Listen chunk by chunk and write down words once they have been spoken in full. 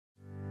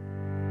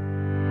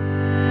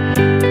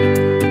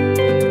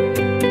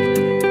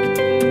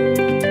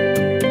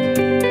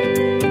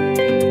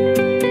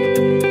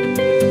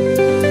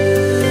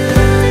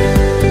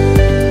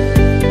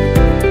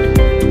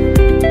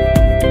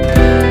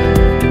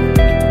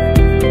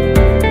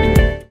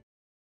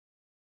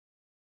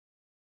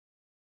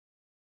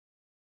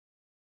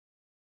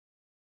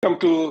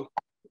to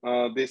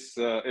this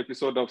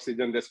episode of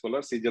Season Day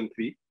Scholar, Season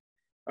 3.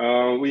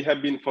 We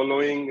have been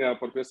following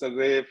Professor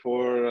Ray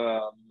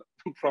for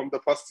from the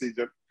first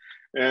season,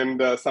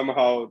 and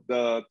somehow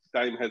the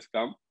time has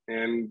come.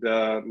 And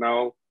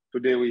now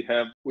today we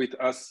have with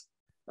us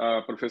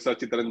Professor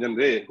Chittaranjan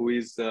Ray, who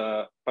is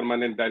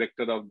permanent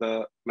director of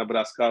the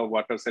Nebraska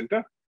Water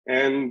Center.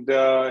 And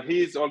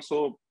he is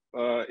also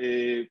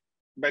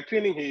by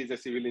training, he is a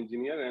civil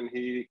engineer, and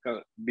he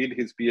did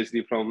his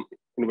PhD from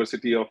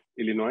University of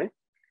Illinois.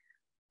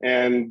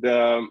 And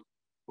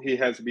he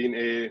has been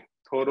a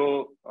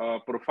thorough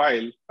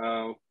profile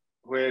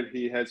where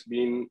he has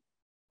been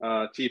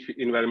chief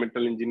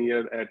environmental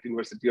engineer at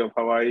University of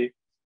Hawaii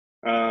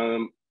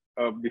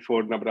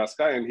before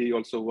Nebraska, and he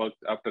also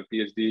worked after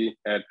PhD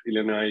at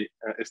Illinois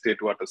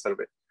State Water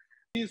Survey.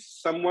 He's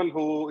someone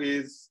who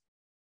is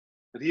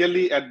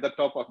really at the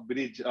top of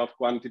bridge of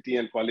quantity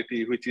and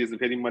quality, which is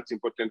very much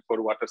important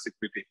for water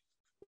security.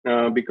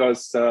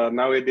 Because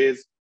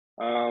nowadays,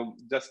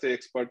 just an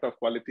expert of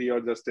quality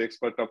or just an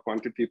expert of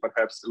quantity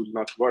perhaps will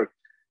not work.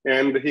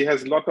 And he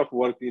has a lot of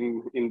work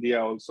in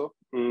India also.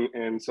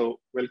 And so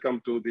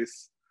welcome to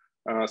this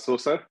show,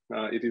 sir.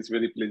 It is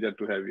very pleasure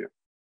to have you.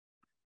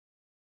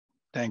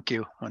 Thank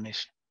you,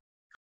 Manish.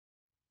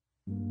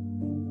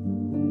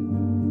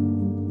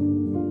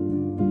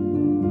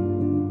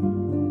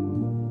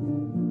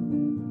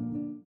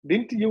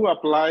 Didn't you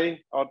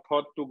apply or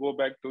thought to go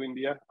back to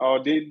India? Or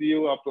did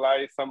you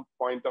apply some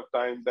point of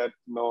time that,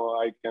 no,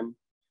 I can?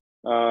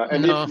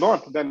 And no. If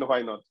not, then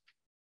why not?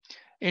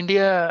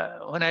 India,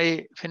 when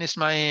I finished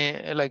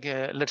my,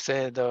 let's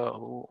say the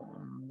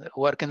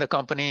work in the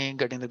company,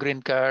 getting the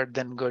green card,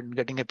 then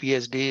getting a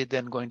PhD,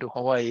 then going to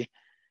Hawaii.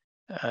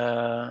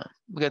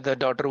 Because the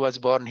daughter was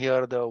born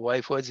here, the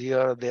wife was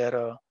here,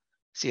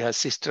 she has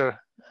sister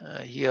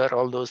here,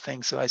 all those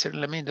things. So I said,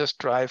 let me just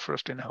try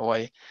first in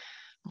Hawaii.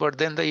 But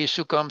then the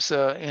issue comes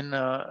when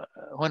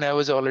I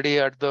was already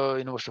at the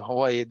University of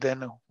Hawaii,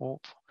 then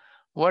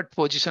what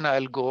position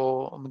I'll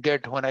go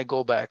get when I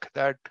go back?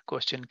 That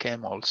question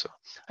came also.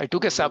 I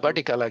took a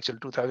sabbatical actually,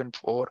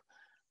 2004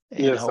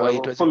 in Hawaii.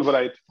 It was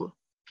Fulbright.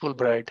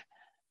 Fulbright.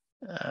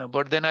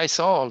 But then I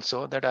saw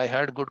also that I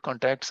had good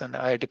contacts, and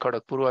IIT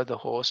Kharagpur was the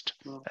host.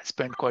 I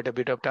spent quite a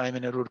bit of time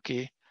in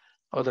Roorkee,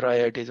 other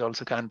IITs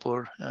also,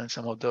 Kanpur, and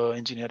some of the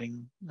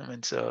engineering,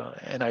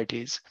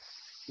 NITs.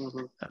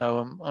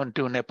 On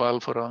to Nepal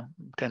for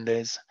 10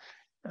 days.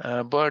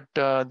 But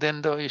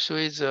then the issue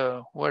is,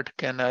 what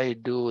can I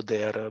do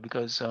there?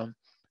 Because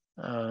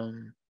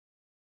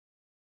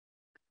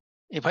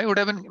if I would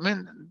have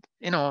been,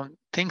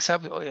 things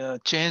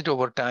have changed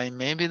over time.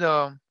 Maybe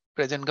the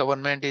present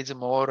government is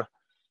more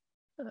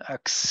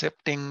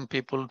accepting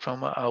people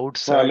from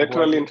outside.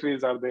 Lateral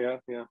entries are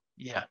there, yeah.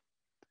 Yeah.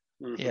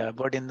 Yeah,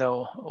 but in the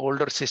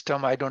older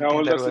system, I don't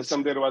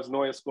think there was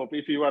no scope.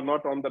 If you are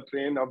not on the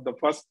train of the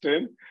first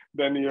train,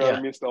 then you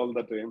have missed all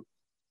the train.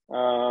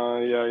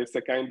 It's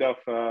a kind of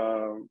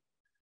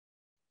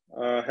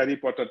Harry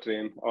Potter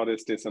train or a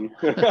station.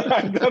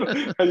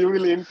 Either you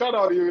will enter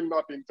or you will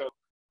not enter.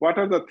 What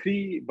are the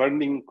three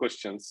burning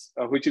questions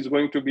which is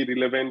going to be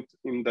relevant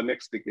in the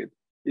next decade,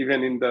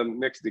 even in the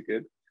next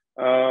decade?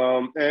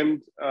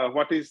 And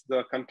what is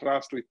the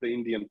contrast with the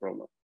Indian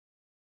problem?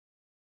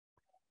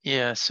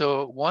 Yeah,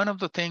 so one of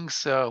the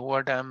things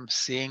what I'm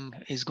seeing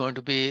is going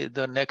to be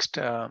the next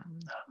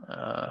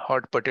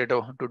hot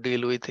potato to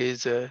deal with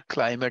is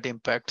climate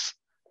impacts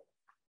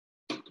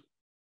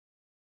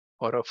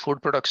for food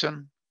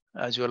production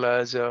as well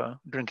as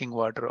drinking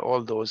water,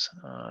 all those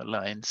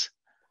lines.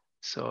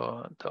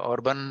 So the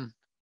urban,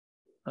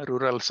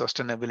 rural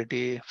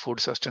sustainability, food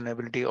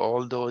sustainability,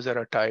 all those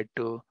are tied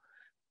to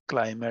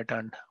climate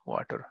and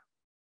water.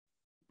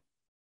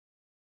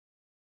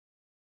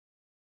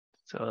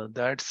 So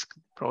that's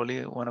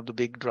probably one of the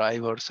big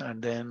drivers.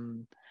 And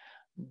then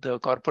the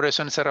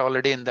corporations are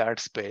already in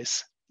that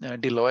space.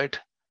 Deloitte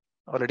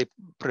already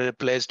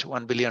placed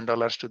 $1 billion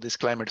to these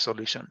climate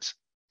solutions.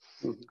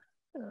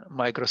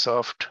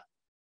 Microsoft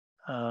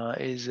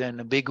is in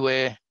a big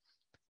way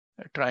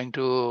trying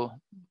to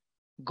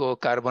go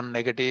carbon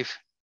negative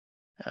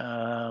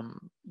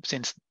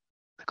since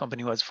the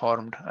company was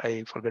formed.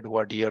 I forget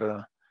what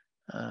year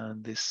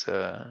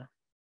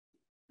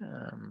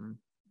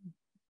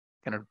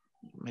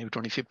maybe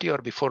 2050 or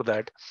before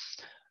that.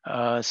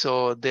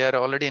 So they are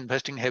already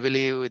investing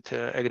heavily with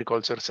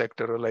agriculture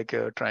sector,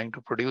 trying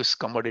to produce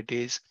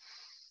commodities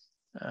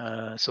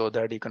so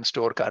that you can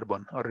store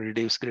carbon or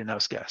reduce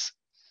greenhouse gas.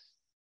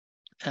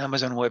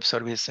 Amazon Web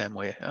Service, same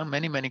way.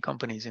 Many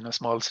companies,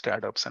 small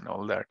startups and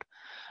all that.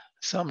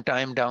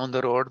 Sometime down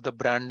the road, the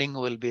branding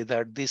will be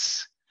that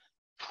this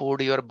food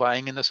you're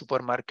buying in the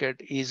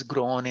supermarket is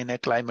grown in a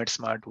climate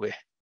smart way,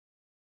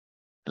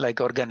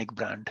 like organic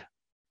brand.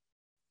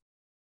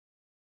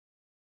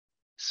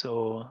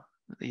 So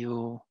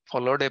you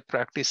followed a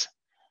practice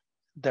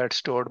that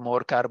stored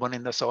more carbon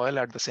in the soil,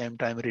 at the same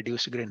time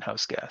reduced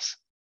greenhouse gas.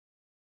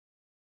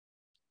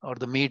 Or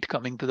the meat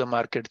coming to the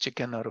market,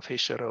 chicken or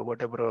fish or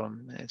whatever,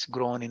 it's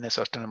grown in a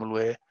sustainable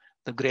way.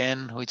 The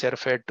grain which are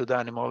fed to the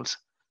animals,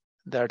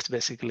 that's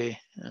basically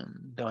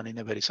done in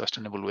a very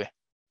sustainable way.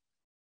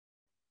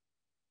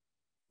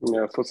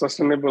 Yeah, so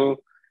sustainable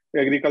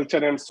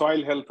agriculture and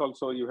soil health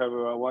also you have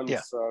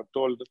once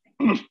told.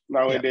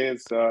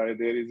 Nowadays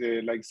there is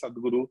a like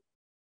Sadhguru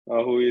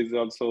who is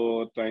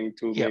also trying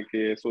to make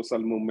a social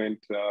movement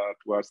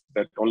towards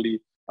that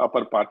only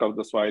upper part of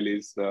the soil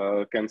is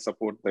can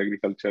support the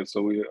agriculture,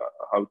 so we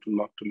how to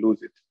not to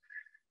lose it.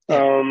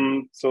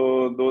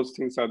 So those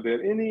things are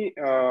there. Any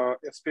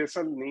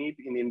special need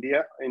in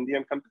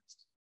Indian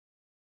context?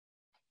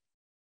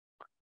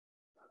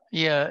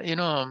 Yeah,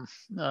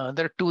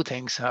 there are two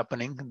things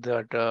happening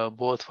that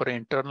both for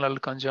internal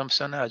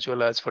consumption as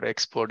well as for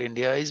export.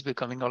 India is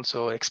becoming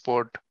also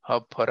export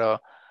hub for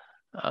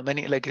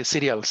many like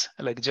cereals,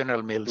 like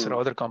General Mills or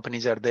other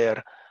companies are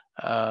there.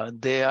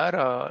 They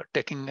are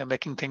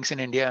making things in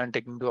India and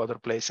taking to other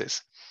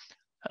places.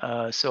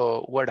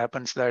 So what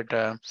happens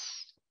that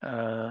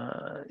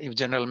if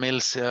General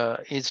Mills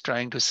is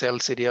trying to sell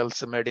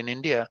cereals made in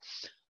India,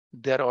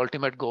 their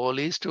ultimate goal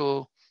is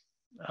to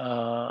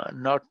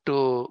not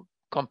to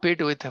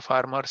compete with the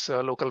farmers,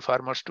 local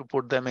farmers, to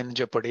put them in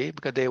jeopardy,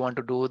 because they want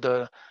to do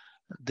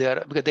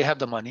because they have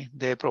the money.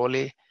 They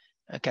probably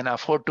can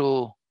afford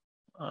to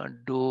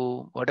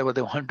do whatever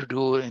they want to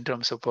do in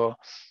terms of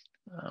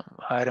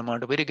higher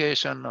amount of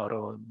irrigation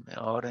or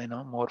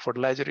more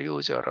fertilizer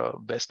use or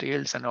best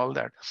yields and all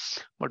that.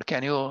 But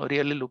can you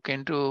really look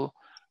into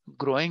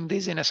growing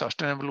this in a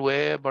sustainable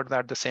way, but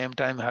at the same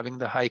time having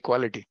the high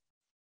quality,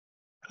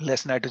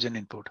 less nitrogen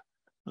input,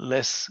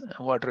 less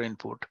water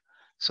input?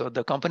 So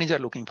the companies are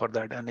looking for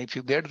that. And if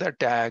you get that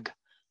tag,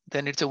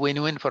 then it's a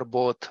win-win for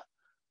both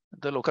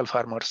the local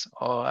farmers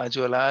as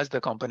well as the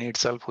company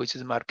itself, which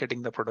is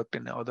marketing the product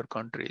in other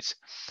countries.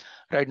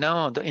 Right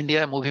now, the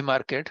India movie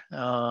market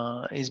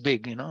is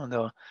big,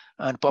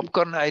 and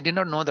popcorn, I did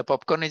not know the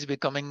popcorn is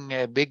becoming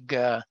a big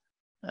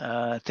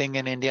thing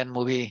in Indian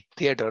movie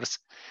theaters.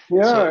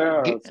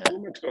 It's too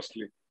much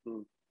costly.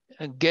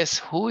 Guess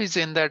who is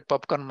in that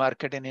popcorn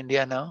market in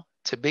India now?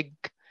 It's a big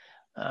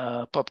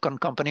popcorn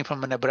company from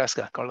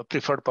Nebraska called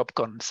Preferred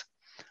Popcorns.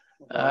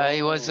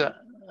 I was,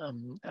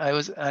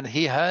 and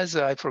he has,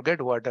 I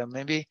forget what,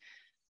 maybe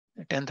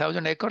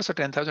 10,000 acres or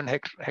 10,000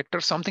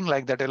 hectares, something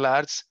like that, a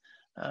large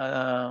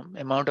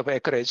amount of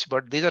acreage.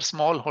 But these are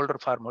smallholder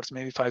farmers,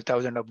 maybe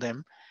 5,000 of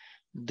them.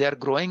 They're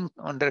growing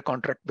under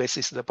contract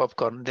basis the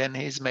popcorn. Then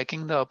he's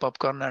making the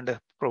popcorn and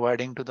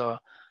providing to the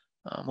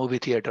movie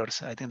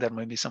theaters. I think there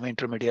may be some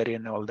intermediary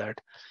and all that.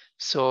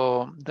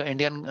 So the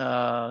Indian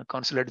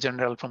Consulate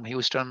General from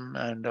Houston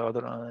and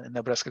other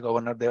Nebraska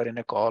governor, they are in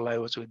a call. I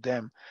was with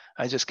them.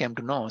 I just came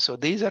to know. So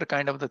these are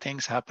kind of the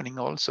things happening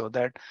also,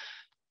 that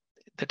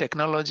the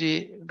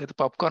technology, the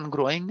popcorn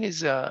growing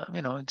is,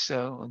 it's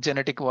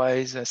genetic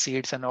wise,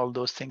 seeds and all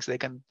those things they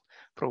can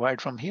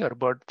provide from here.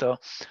 But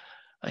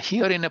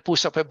here in a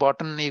push of a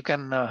button, you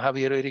can have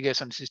your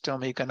irrigation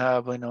system, you can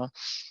have,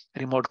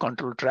 remote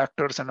control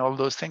tractors and all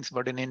those things.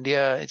 But in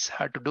India, it's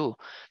hard to do.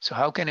 So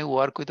how can you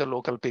work with the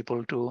local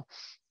people to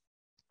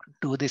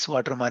do this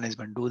water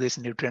management, do this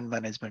nutrient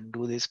management,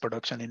 do this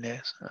production in a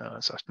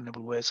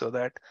sustainable way, so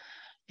that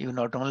you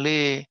not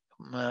only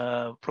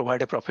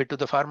provide a profit to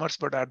the farmers,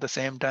 but at the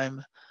same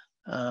time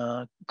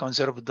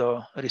conserve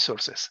the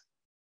resources,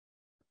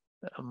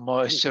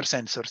 moisture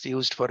sensors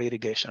used for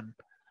irrigation,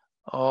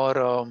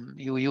 or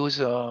you use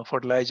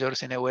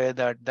fertilizers in a way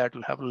that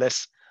will have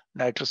less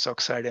nitrous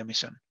oxide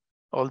emission,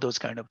 all those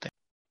kind of things.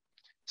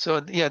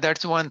 So yeah,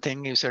 that's one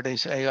thing you said.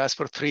 I asked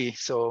for 3.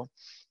 So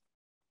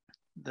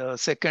the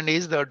second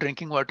is the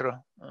drinking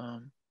water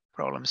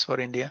problems for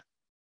India.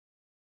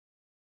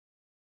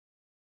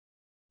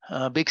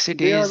 Big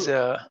cities, they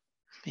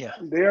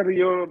are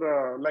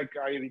your like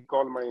I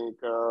recall my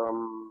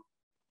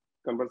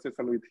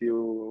conversation with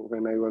you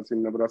when I was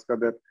in Nebraska,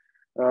 that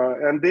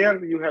and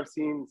there you have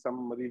seen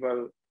some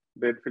river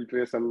bed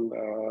filtration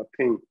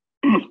thing.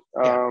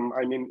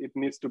 I mean, it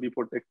needs to be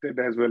protected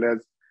as well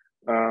as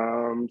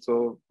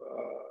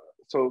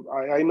so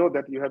I know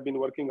that you have been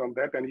working on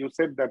that, and you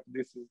said that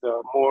this is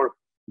the more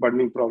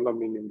burning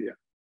problem in India.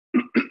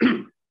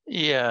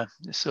 Yeah.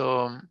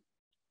 So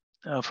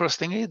first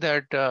thing is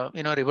that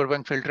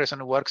riverbank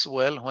filtration works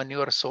well when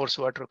your source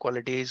water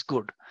quality is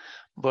good.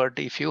 But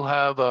if you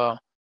have a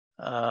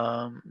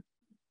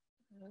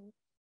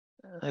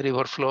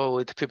river flow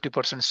with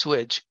 50%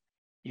 sewage,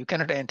 you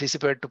cannot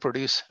anticipate to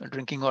produce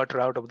drinking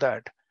water out of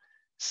that.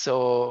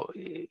 So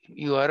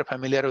you are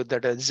familiar with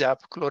that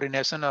ZAP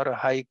chlorination, or a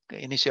high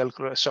initial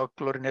shock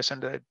chlorination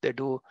that they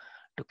do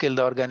to kill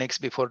the organics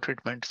before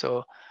treatment.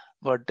 So,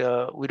 but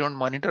we don't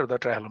monitor the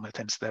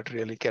trihalomethanes that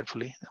really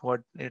carefully,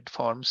 what it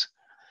forms.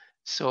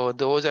 So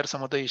those are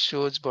some of the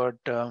issues. But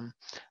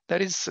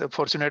that is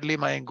fortunately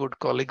my good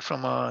colleague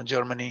from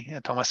Germany,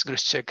 Thomas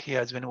Grischek. He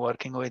has been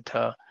working with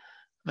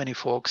many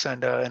folks,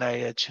 and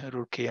NIH,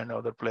 Roorkee, and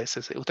other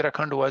places.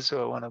 Uttarakhand was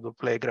one of the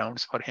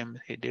playgrounds for him.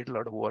 He did a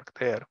lot of work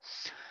there.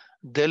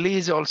 Delhi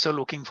is also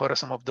looking for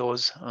some of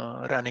those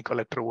Rani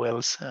collector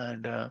wells,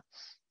 and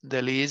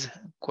Delhi is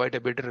quite a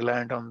bit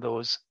reliant on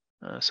those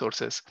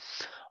sources.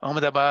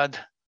 Ahmedabad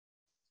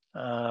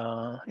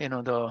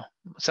the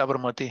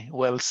Sabarmati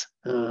wells,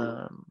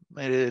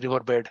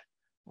 riverbed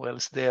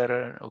wells. They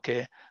are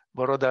okay.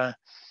 Baroda,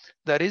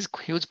 there is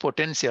huge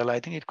potential. I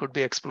think it could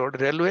be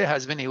explored. Railway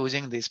has been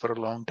using this for a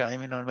long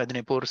time,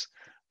 Medinipur's,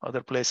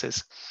 other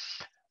places.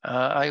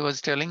 I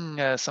was telling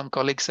some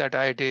colleagues at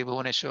IIT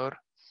Bhubaneswar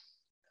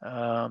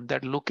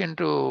that look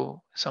into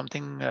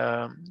something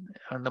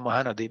on the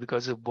Mahanadi,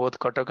 because both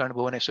Cuttack and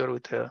Bhubaneswar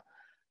with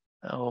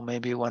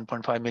maybe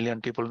 1.5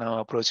 million people now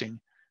approaching,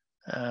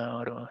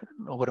 or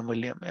over a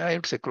million. I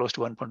would say close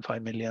to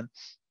 1.5 million.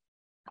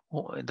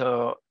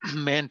 The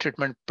main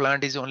treatment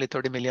plant is only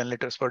 30 million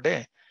liters per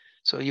day.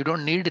 So you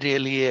don't need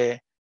really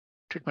a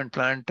treatment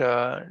plant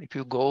if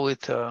you go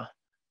with a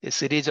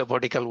series of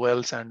vertical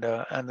wells, and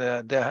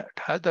they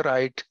have the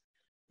right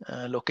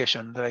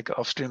location, like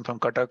upstream from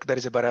Cuttack, there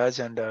is a barrage,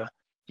 and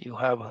you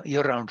have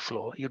year-round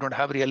flow. You don't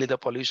have really the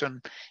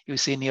pollution you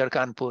see near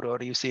Kanpur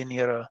or you see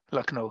near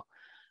Lucknow.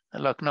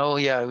 Lucknow,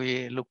 yeah,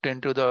 we looked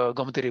into the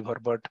Gomti River,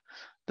 but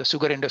the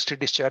sugar industry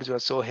discharge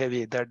was so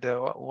heavy that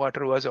the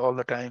water was all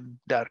the time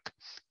dark.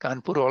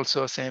 Kanpur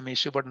also same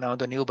issue, but now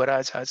the new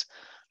barrage has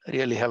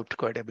really helped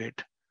quite a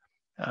bit.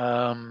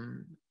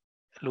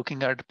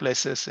 Looking at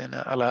places in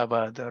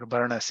Allahabad or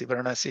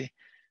Varanasi,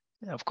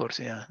 of course,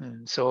 yeah.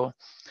 So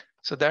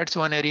that's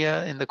one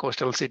area in the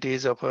coastal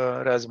cities of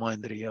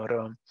Rajahmundry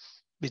or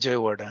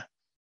Vijayawada.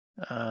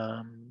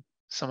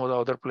 Some of the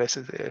other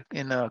places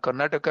in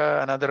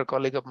Karnataka, another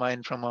colleague of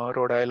mine from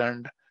Rhode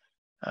Island,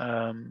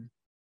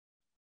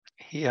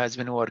 he has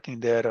been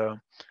working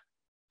there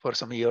for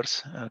some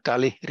years.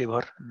 Kali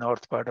River,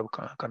 north part of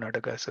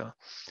Karnataka.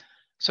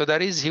 So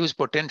there is huge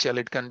potential.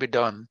 It can be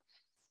done.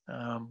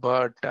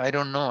 But I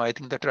don't know. I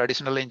think the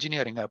traditional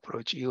engineering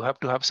approach, you have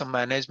to have some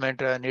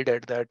management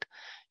needed, that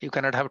you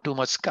cannot have too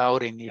much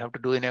scouring. You have to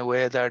do in a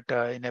way that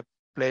in a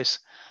place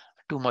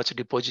too much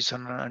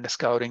deposition and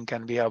scouring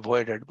can be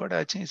avoided. But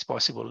I think it's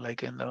possible.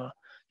 Like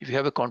if you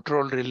have a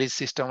controlled release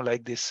system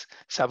like this,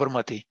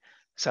 Sabarmati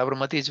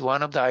is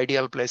one of the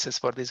ideal places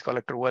for these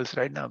collector wells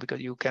right now, because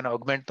you can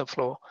augment the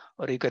flow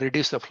or you can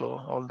reduce the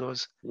flow, all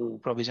those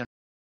provisions.